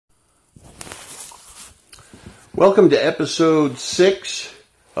Welcome to episode 6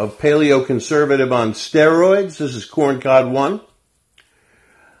 of Paleo Conservative on Steroids. This is Corncod 1.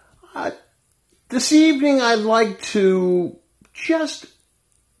 This evening I'd like to just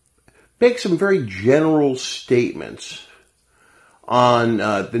make some very general statements on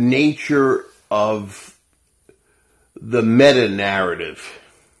the nature of the meta-narrative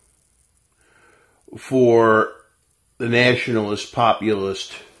for the nationalist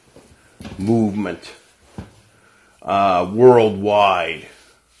populist movement worldwide,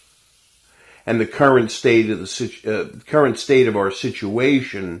 and the current state of our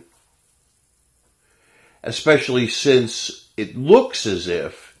situation, especially since it looks as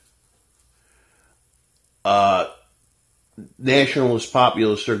if nationalist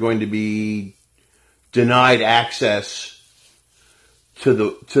populists are going to be denied access to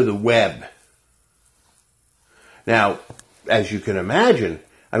the web. Now, as you can imagine,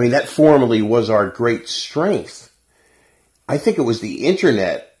 that formerly was our great strength. I think it was the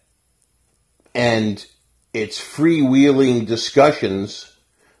internet and its freewheeling discussions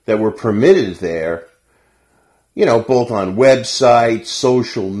that were permitted there, both on websites,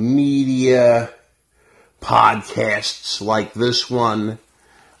 social media, podcasts like this one,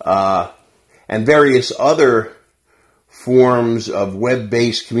 and various other forms of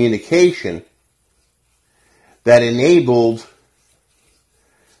web-based communication that enabled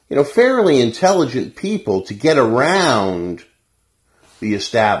fairly intelligent people to get around the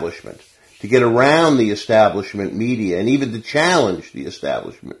establishment, to get around the establishment media, and even to challenge the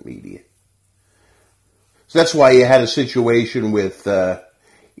establishment media. So that's why you had a situation with,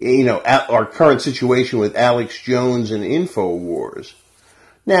 our current situation with Alex Jones and InfoWars.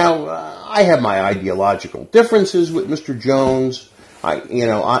 Now, I have my ideological differences with Mr. Jones.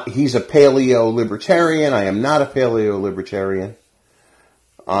 He's a paleo-libertarian. I am not a paleo-libertarian.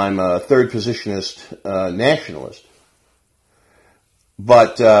 I'm a third positionist nationalist.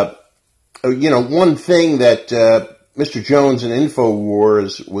 But, one thing that Mr. Jones and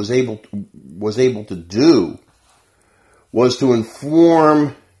InfoWars was able to do was to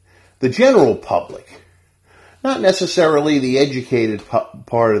inform the general public, not necessarily the educated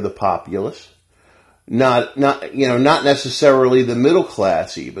part of the populace, not necessarily the middle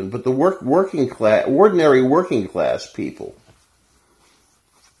class even, but the working class, ordinary working class people,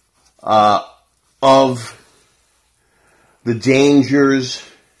 of the dangers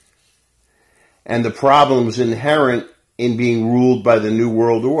and the problems inherent in being ruled by the New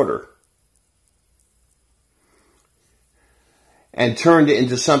World Order, and turned it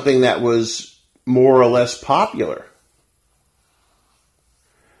into something that was more or less popular.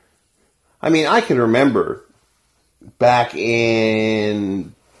 I can remember back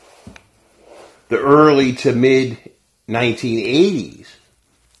in the early to mid 1980s,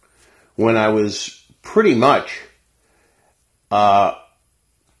 when I was pretty much a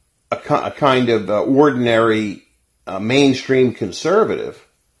kind of ordinary mainstream conservative.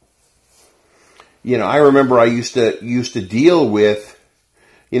 I remember I used to deal with,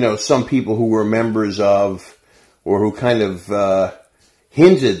 some people who were members of, or who kind of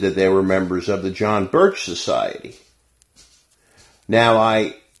hinted that they were members of the John Birch Society. Now,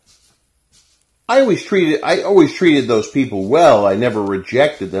 I always treated those people well. I never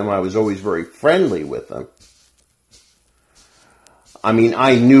rejected them. I was always very friendly with them.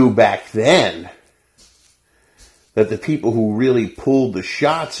 I knew back then that the people who really pulled the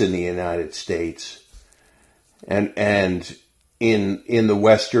shots in the United States and in the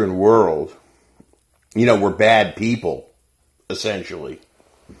Western world, were bad people, essentially.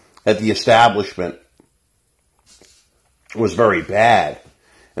 That the establishment was very bad,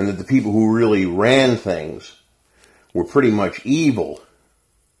 and that the people who really ran things were pretty much evil.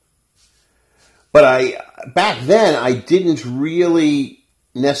 But back then, I didn't really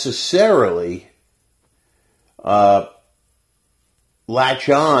necessarily latch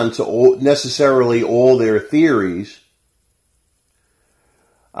on to necessarily all their theories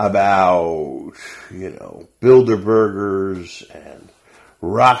about, Bilderbergers and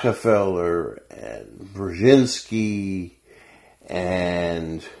Rockefeller and Brzezinski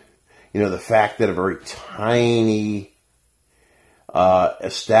and, the fact that a very tiny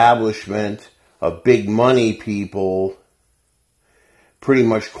establishment of big money people pretty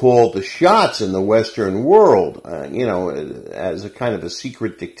much called the shots in the Western world, as a kind of a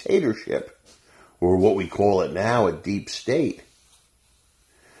secret dictatorship, or what we call it now, a deep state.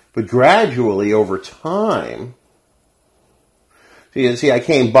 But gradually, over time, I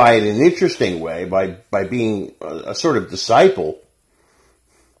came by it in an interesting way, by being a sort of disciple,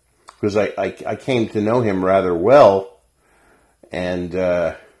 because I came to know him rather well, and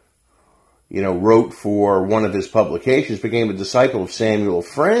wrote for one of his publications, became a disciple of Samuel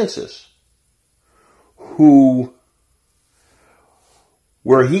Francis,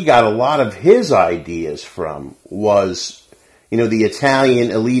 where he got a lot of his ideas from was, the Italian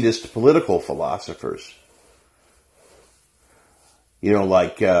elitist political philosophers.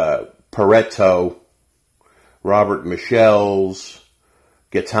 Like Pareto, Robert Michels,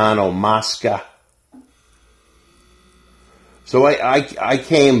 Gaetano Mosca. So I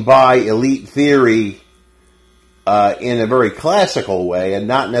came by elite theory in a very classical way, and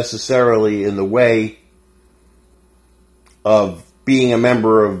not necessarily in the way of being a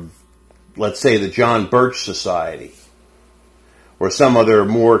member of, let's say, the John Birch Society, or some other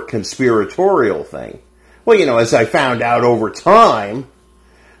more conspiratorial thing. Well, as I found out over time,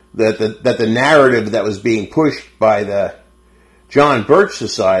 that the narrative that was being pushed by the John Birch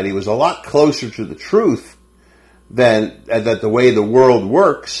Society was a lot closer to the truth than that the way the world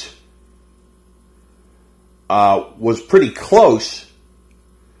works was pretty close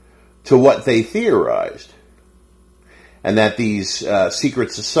to what they theorized. And that these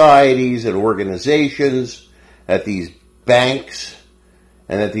secret societies and organizations, that these banks,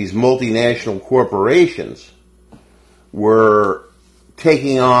 and that these multinational corporations were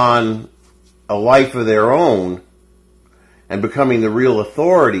taking on a life of their own and becoming the real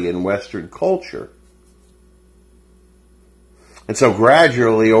authority in Western culture. And so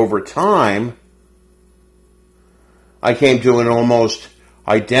gradually over time, I came to an almost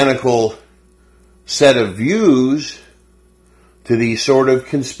identical set of views to these sort of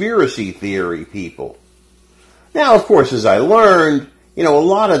conspiracy theory people. Now, of course, as I learned, a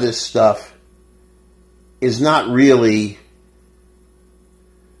lot of this stuff is not really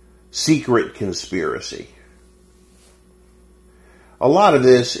secret conspiracy. A lot of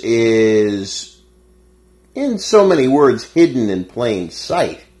this is, in so many words, hidden in plain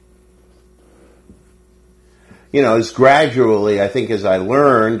sight. As gradually, I think, as I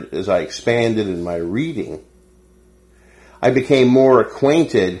learned, as I expanded in my reading, I became more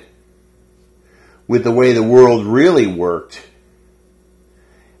acquainted with the way the world really worked,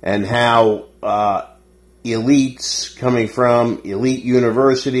 and how elites coming from elite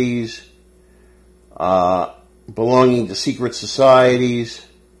universities, belonging to secret societies,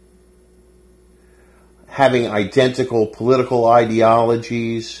 having identical political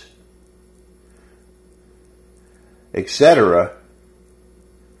ideologies, etc.,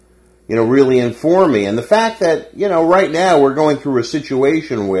 really inform me. And the fact that, right now we're going through a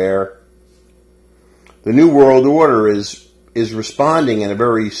situation where the New World Order is responding in a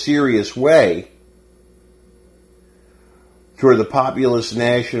very serious way toward the populist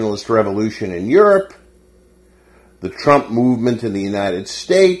nationalist revolution in Europe, the Trump movement in the United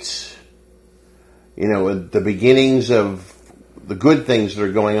States, the beginnings of the good things that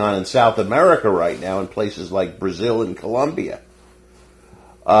are going on in South America right now in places like Brazil and Colombia.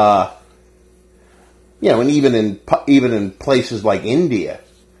 And even in places like India,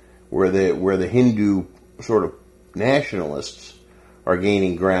 where the Hindu sort of nationalists are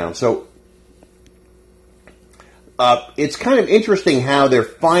gaining ground. So it's kind of interesting how they're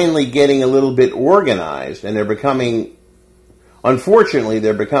finally getting a little bit organized, and unfortunately,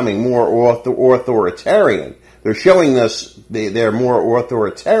 they're becoming more authoritarian. They're showing us their more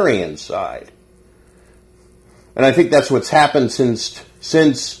authoritarian side. And I think that's what's happened since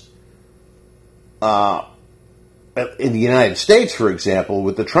in the United States, for example,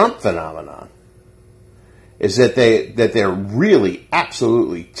 with the Trump phenomenon, is that they're really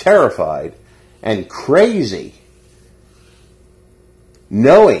absolutely terrified and crazy,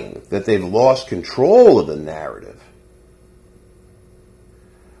 knowing that they've lost control of the narrative.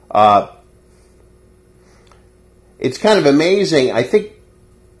 It's kind of amazing. I think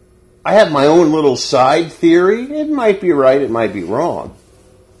I have my own little side theory. It might be right, it might be wrong.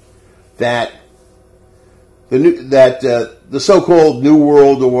 That the so-called New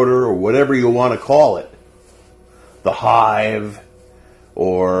World Order, or whatever you want to call it, the Hive,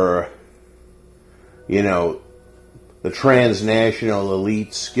 or the transnational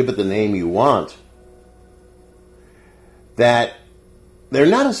elites, give it the name you want, that they're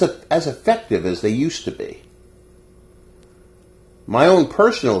not as effective as they used to be. My own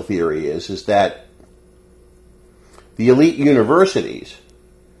personal theory is that the elite universities,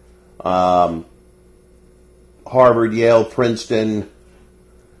 Harvard, Yale, Princeton,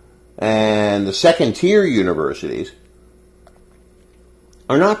 and the second-tier universities,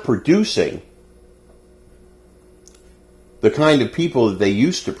 are not producing the kind of people that they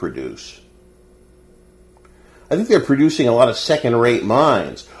used to produce. I think they're producing a lot of second-rate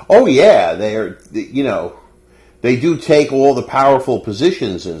minds. Oh yeah, They do take all the powerful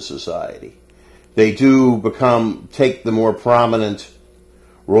positions in society. They do take the more prominent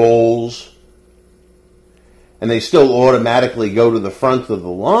roles, and they still automatically go to the front of the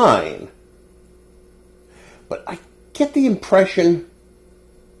line. But I get the impression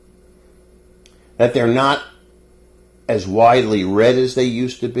that they're not as widely read as they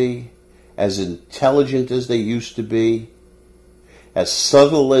used to be, as intelligent as they used to be, as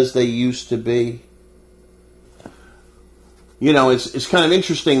subtle as they used to be. You know, it's kind of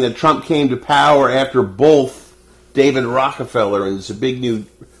interesting that Trump came to power after both David Rockefeller and Zbigniew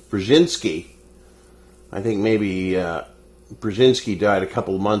Brzezinski. I think maybe Brzezinski died a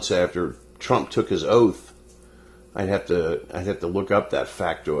couple of months after Trump took his oath. I'd have to look up that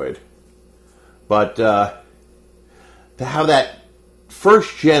factoid. But how that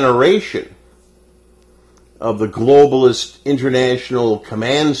first generation of the globalist international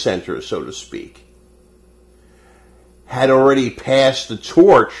command center, so to speak, had already passed the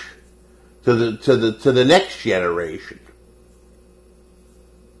torch to the next generation.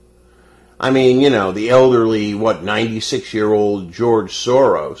 I mean, you know, the elderly, 96-year-old George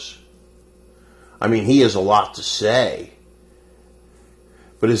Soros. I mean, he has a lot to say.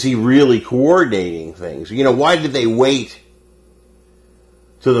 But is he really coordinating things? You know, why did they wait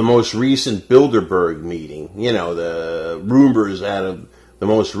to the most recent Bilderberg meeting? You know, the rumors out of the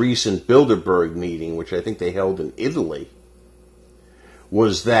most recent Bilderberg meeting, which I think they held in Italy,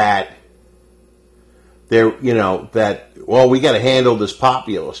 was that we got to handle this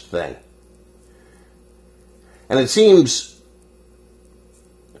populist thing. And it seems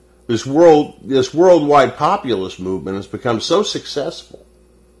this worldwide populist movement has become so successful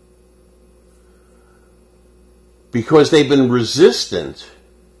because they've been resistant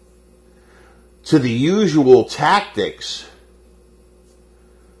to the usual tactics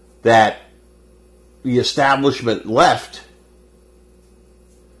that the establishment left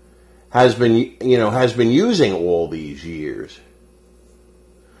has been using all these years.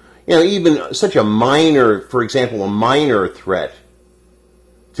 You know, even such a minor threat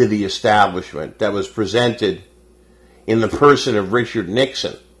to the establishment that was presented in the person of Richard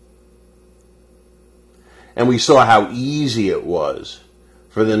Nixon. And we saw how easy it was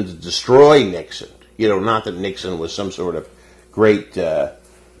for them to destroy Nixon. You know, not that Nixon was some sort of great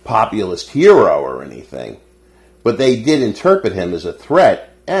populist hero or anything, but they did interpret him as a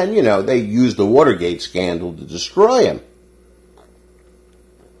threat, and, you know, they used the Watergate scandal to destroy him.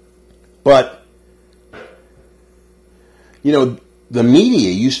 But, you know, the media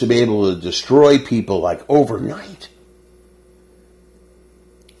used to be able to destroy people like overnight.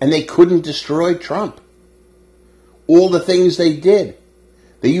 And they couldn't destroy Trump. All the things they did.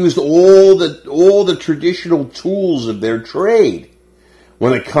 They used all the traditional tools of their trade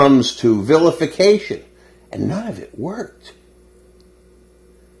when it comes to vilification. And none of it worked.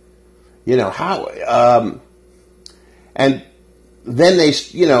 You know, how... and then they,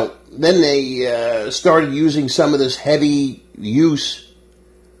 started using some of this heavy use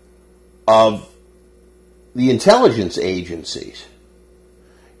of the intelligence agencies.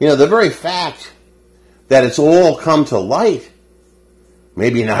 You know, the very fact that it's all come to light,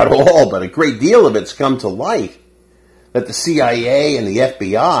 maybe not all, but a great deal of it's come to light, that the CIA and the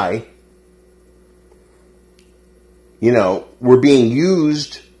FBI, you know, were being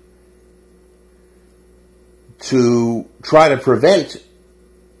used to try to prevent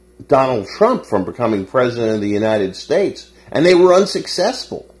Donald Trump from becoming president of the United States, and they were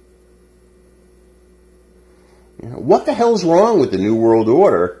unsuccessful. You know, what the hell's wrong with the New World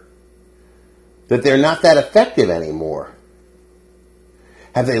Order that they're not that effective anymore?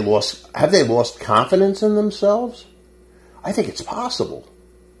 Have they lost confidence in themselves? I think it's possible.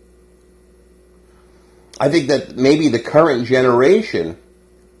 I think that maybe the current generation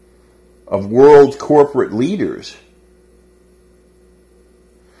of world corporate leaders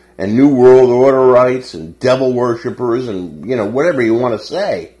and New World Orderites and devil worshippers and, you know, whatever you want to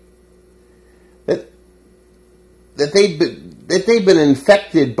say, that they've been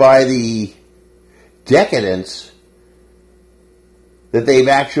infected by the decadence that they've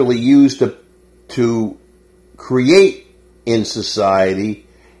actually used to create in society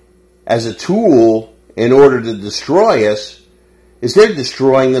as a tool in order to destroy us, is they're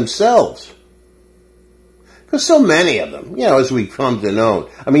destroying themselves. Because so many of them, you know, as we come to know,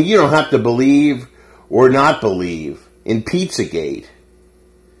 I mean, you don't have to believe or not believe in Pizzagate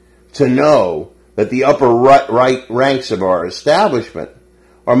to know that the upper right ranks of our establishment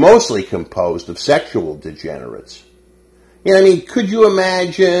are mostly composed of sexual degenerates. You know, I mean, could you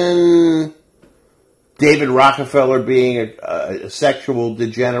imagine David Rockefeller being a sexual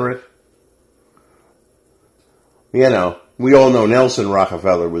degenerate? We all know Nelson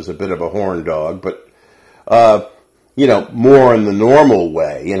Rockefeller was a bit of a horn dog, but, more in the normal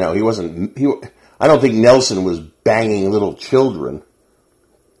way. I don't think Nelson was banging little children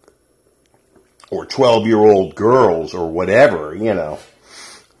or 12-year-old girls or whatever,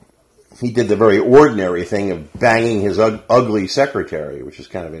 He did the very ordinary thing of banging his ugly secretary, which is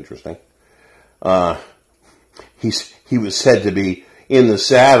kind of interesting. He was said to be in the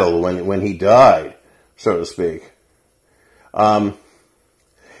saddle when he died, so to speak. I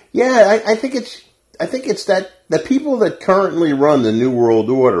think it's that the people that currently run the New World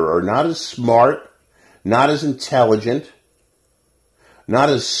Order are not as smart, not as intelligent, not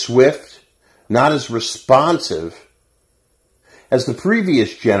as swift, not as responsive as the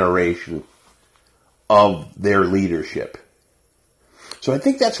previous generation of their leadership. So I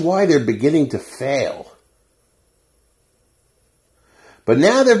think that's why they're beginning to fail. But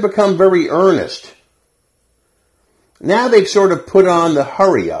now they've become very earnest. Now they've sort of put on the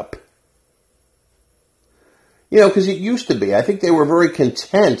hurry up. Because it used to be, I think they were very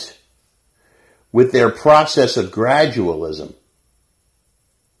content with their process of gradualism.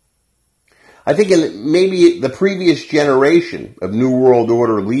 I think in maybe the previous generation of New World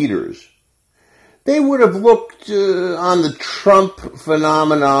Order leaders, they would have looked on the Trump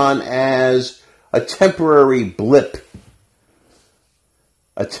phenomenon as a temporary blip,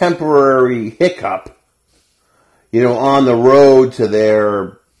 a temporary hiccup, on the road to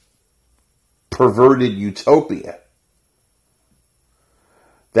their perverted utopia.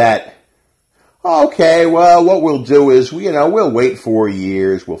 That, okay, well, what we'll do is, we'll wait 4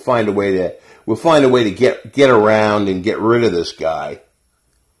 years. We'll find a way to get around and get rid of this guy.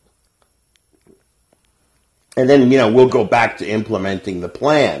 And then, we'll go back to implementing the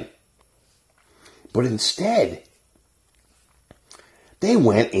plan. But instead, they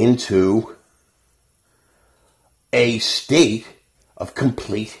went into a state of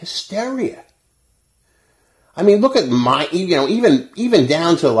complete hysteria. I mean, look at even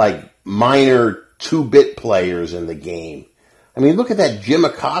down to like minor 2-bit players in the game. I mean, look at that Jim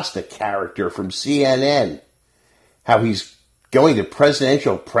Acosta character from CNN. How he's going to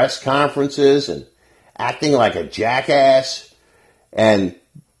presidential press conferences and acting like a jackass. And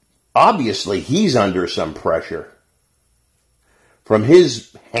obviously he's under some pressure from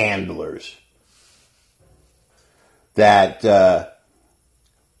his handlers that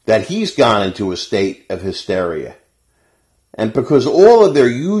he's gone into a state of hysteria. And because all of their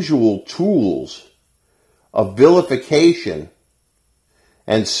usual tools of vilification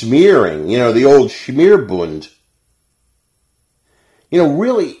and smearing, the old Schmierbund,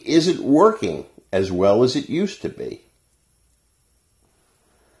 really isn't working as well as it used to be.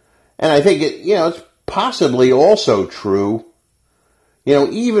 And I think it's possibly also true,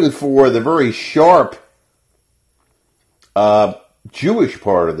 even for the very sharp Jewish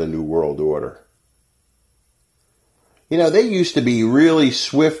part of the New World Order. They used to be really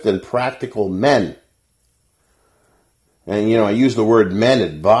swift and practical men. And, I use the word men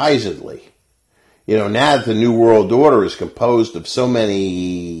advisedly. Now that the New World Order is composed of so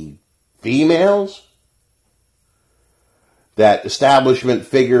many females, that establishment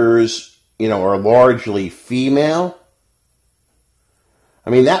figures, are largely female. I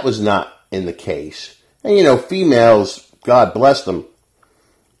mean, that was not in the case. And, females, God bless them,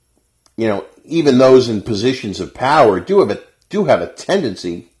 even those in positions of power do have a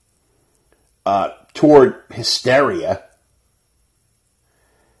tendency toward hysteria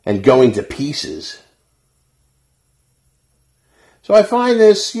and going to pieces. So I find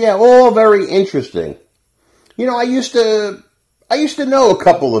this, all very interesting. I used to know a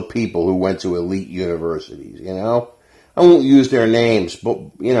couple of people who went to elite universities, I won't use their names, but,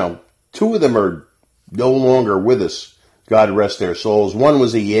 2 of them are no longer with us, God rest their souls. One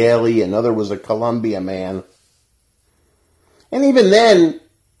was a Yaley, another was a Columbia man. And even then,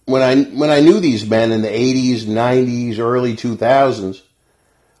 when I knew these men in the 80s, 90s, early 2000s,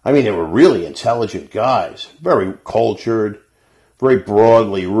 I mean, they were really intelligent guys, very cultured, very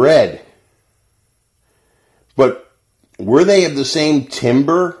broadly read. But were they of the same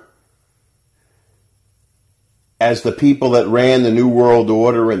timber as the people that ran the New World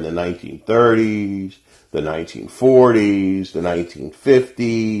Order in the 1930s, the 1940s, the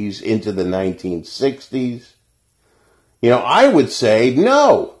 1950s, into the 1960s? I would say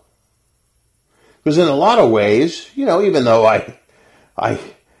no. Because in a lot of ways, even though I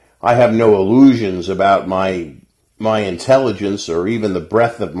have no illusions about my intelligence or even the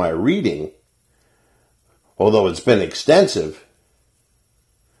breadth of my reading, although it's been extensive,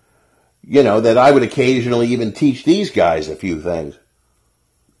 that I would occasionally even teach these guys a few things.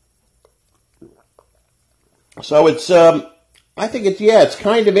 So I think it's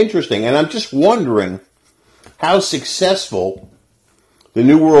kind of interesting. And I'm just wondering how successful the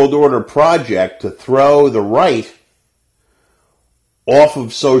New World Order project to throw the right off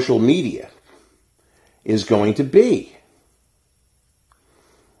of social media is going to be.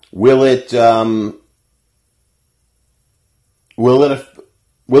 Will it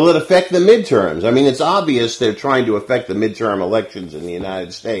affect the midterms? I mean, it's obvious they're trying to affect the midterm elections in the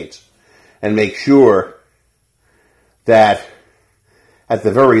United States and make sure that, at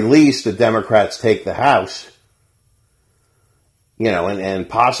the very least, the Democrats take the House, and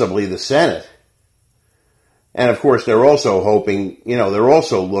possibly the Senate. And of course, they're also hoping, they're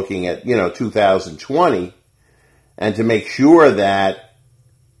also looking at, 2020, and to make sure that,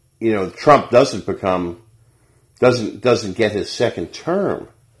 Trump doesn't get his second term.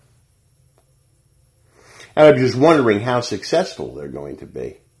 And I'm just wondering how successful they're going to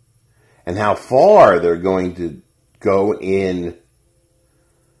be and how far they're going to go in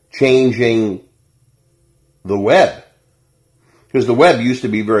changing the web. Because the web used to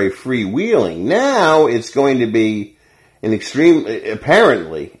be very freewheeling. Now it's going to be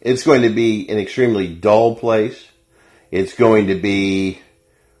apparently, it's going to be an extremely dull place. It's going to be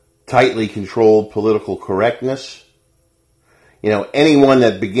tightly controlled political correctness. Anyone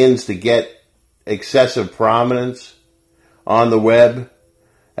that begins to get excessive prominence on the web,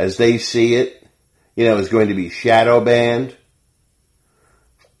 as they see it, is going to be shadow banned.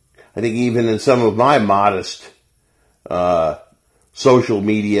 I think even in some of my modest social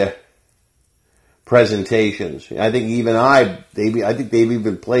media presentations, I think they've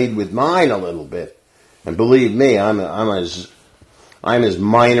even played with mine a little bit. And believe me, I'm as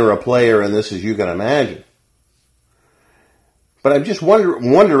minor a player in this as you can imagine. But I'm just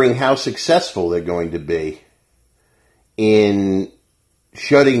wondering how successful they're going to be in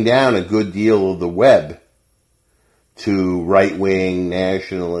shutting down a good deal of the web to right-wing,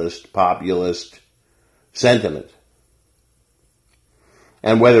 nationalist, populist sentiment,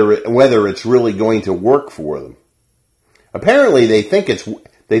 and whether it's really going to work for them. Apparently, they think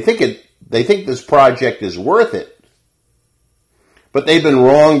this project is worth it, but they've been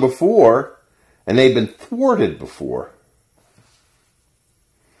wrong before, and they've been thwarted before.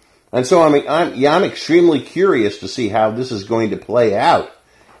 And so I'm extremely curious to see how this is going to play out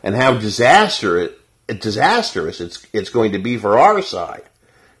and how disastrous it's going to be for our side,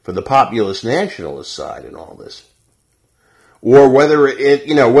 for the populist nationalist side in all this. Or whether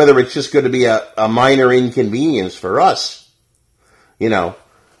it's just going to be a minor inconvenience for us. I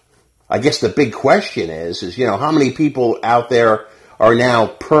guess the big question is how many people out there are now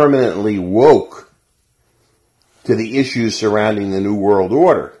permanently woke to the issues surrounding the New World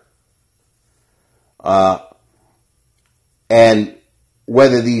Order? And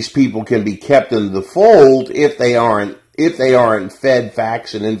whether these people can be kept in the fold if they aren't fed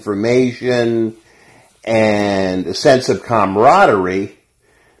facts and information and a sense of camaraderie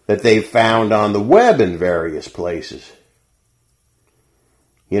that they've found on the web in various places.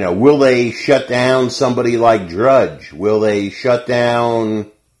 Will they shut down somebody like Drudge? Will they shut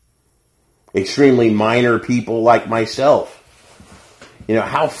down extremely minor people like myself?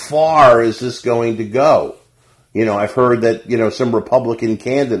 How far is this going to go? I've heard that, some Republican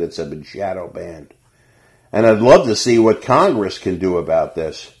candidates have been shadow banned. And I'd love to see what Congress can do about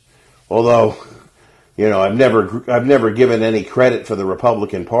this. Although, I've never given any credit for the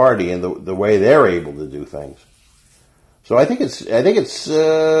Republican Party and the way they're able to do things. So I think it's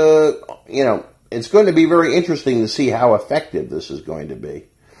going to be very interesting to see how effective this is going to be.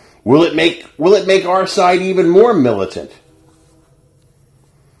 Will it make our side even more militant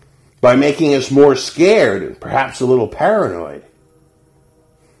by making us more scared and perhaps a little paranoid?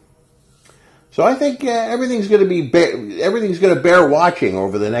 So I think everything's going to bear watching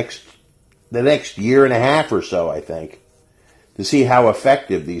over the next year and a half or so, I think, to see how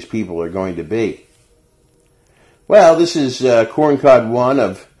effective these people are going to be. Well, this is Corncod 1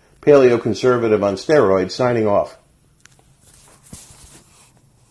 of Paleoconservative on Steroids signing off.